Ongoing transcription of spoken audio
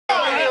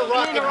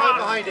rock and hide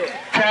behind it.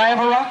 Can I have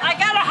a rock? I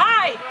gotta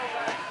hide.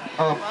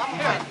 Oh.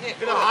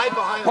 You're gonna hide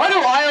behind it. Why do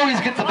I always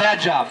get the bad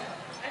job?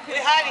 You're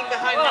hiding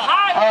behind me.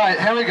 Alright,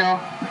 here we go.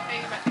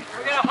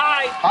 We're gonna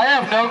hide. I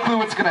have no clue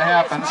what's gonna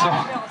happen, so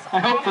I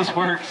hope this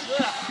works.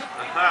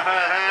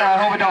 I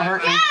hope it don't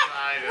hurt me.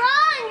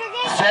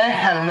 Say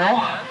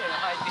hello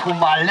to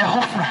my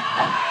little friend.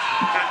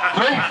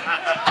 3,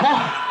 2,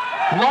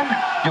 1,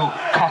 you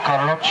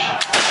cockroach.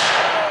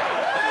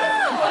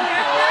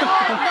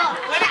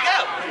 Where'd it go?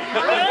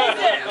 Where is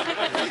it?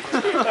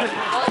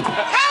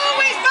 How are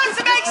we supposed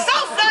to make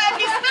salsa if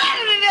you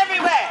splattered it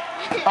everywhere?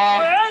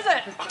 Where is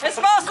it? It's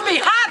supposed to be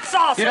hot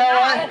salsa. You know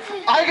what?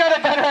 I got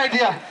a better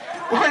idea.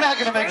 We're not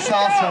gonna make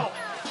salsa.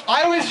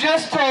 I was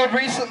just told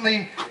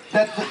recently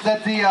that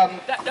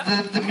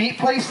the meat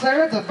place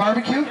there, the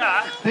barbecue,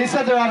 they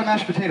said they're out of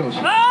mashed potatoes.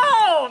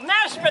 Oh,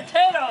 mashed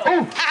potatoes.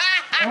 Oh,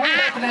 and we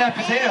happen to have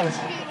potatoes.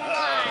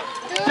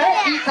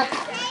 Don't eat the.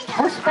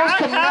 We're supposed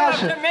to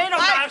mash it. Tomato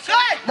masher.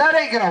 That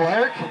ain't gonna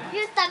work.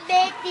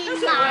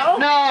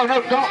 No,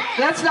 don't.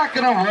 That's not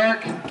gonna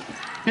work.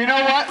 You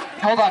know what?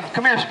 Hold on.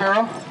 Come here,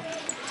 Sparrow.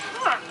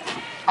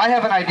 I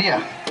have an idea.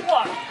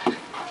 What?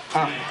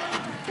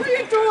 What are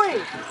you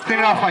doing?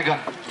 Cleaning off my gun.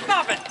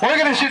 Stop it. We're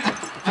gonna shoot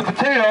the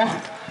potato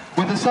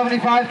with a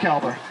 75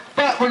 caliber.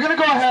 But we're gonna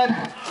go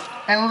ahead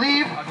and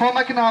leave home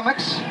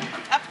economics,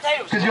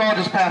 because you all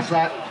just passed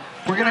that.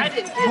 We're gonna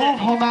move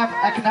home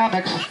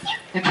economics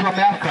into a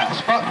math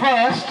class. But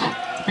first,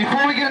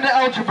 before we get into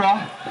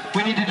algebra,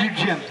 we need to do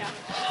gym.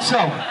 So,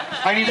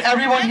 I need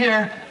everyone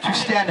here to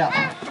stand up.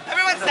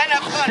 Everyone stand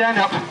up. Stand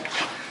up.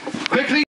 Quickly.